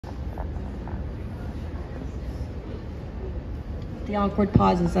the awkward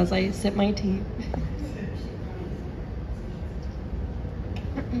pauses as I sip my tea.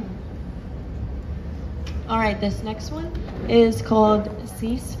 All right, this next one is called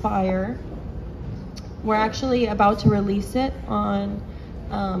Ceasefire. We're actually about to release it on,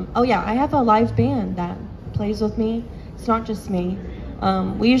 oh yeah, I have a live band that plays with me. It's not just me.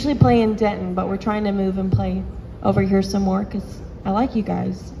 We usually play in Denton, but we're trying to move and play over here some more because I like you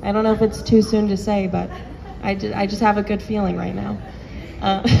guys. I don't know if it's too soon to say, but I just have a good feeling right now.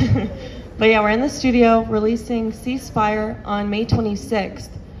 But yeah, we're in the studio releasing Ceasefire on May 26th.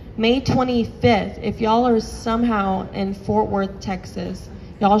 May 25th, if y'all are somehow in Fort Worth, Texas,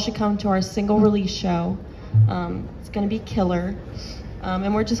 y'all should come to our single release show. It's gonna be killer.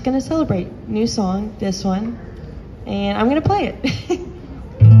 And we're just gonna celebrate. New song, this one. And I'm gonna play it.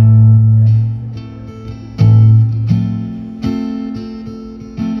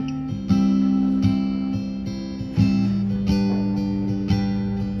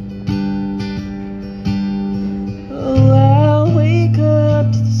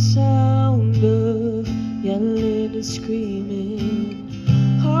 Screaming,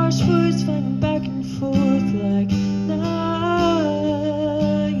 harsh words fighting back and forth like knives.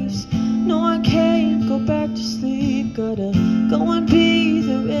 No, I can't go back to sleep. Gotta go and be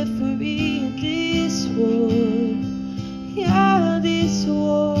the referee in this war. Yeah, this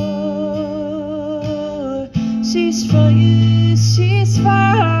war. Ceasefire, ceasefire.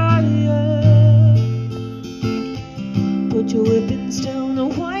 Put your weapons down, the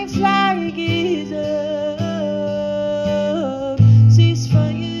white flag is up.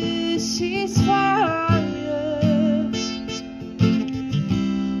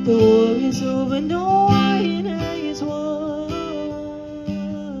 The war is over, no one has won.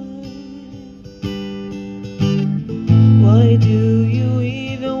 Why do you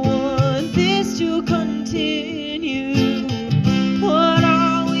even want this to continue? What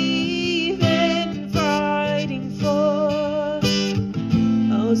are we even fighting for?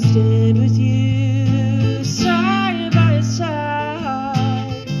 I'll stand with you side by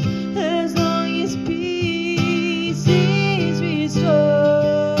side as long as peace is restored.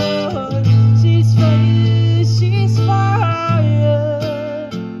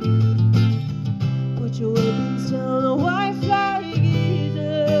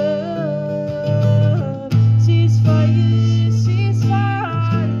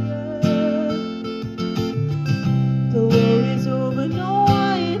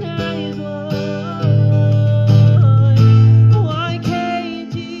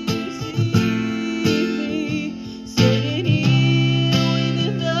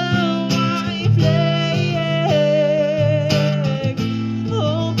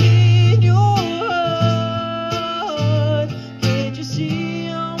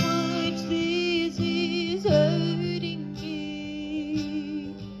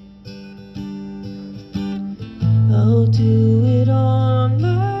 I'll do it on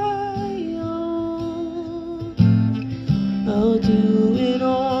my own. I'll do it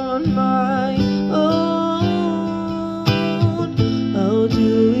on my own. I'll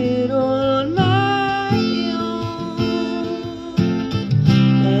do it on my own.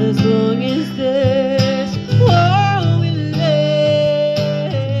 As long as there's war will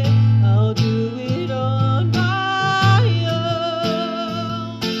end, I'll do it on my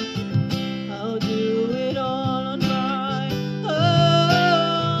own. I'll do it on.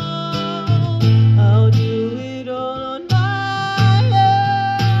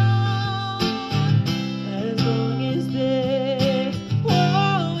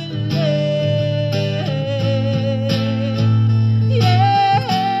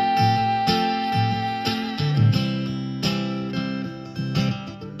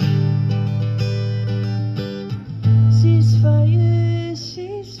 Ceasefire,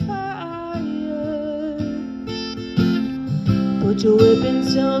 ceasefire. Put your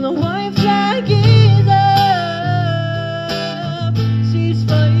weapons down, the white flag is up.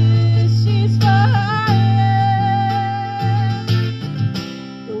 Ceasefire, ceasefire.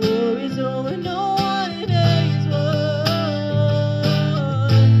 The war is over, no one has won.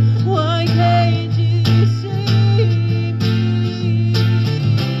 Why can't you see me?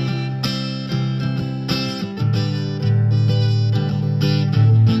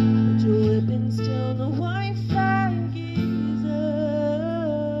 Put your weapons down, the white flag is up.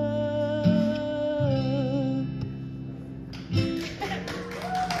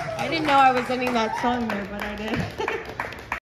 I didn't know I was ending that song there, but I did.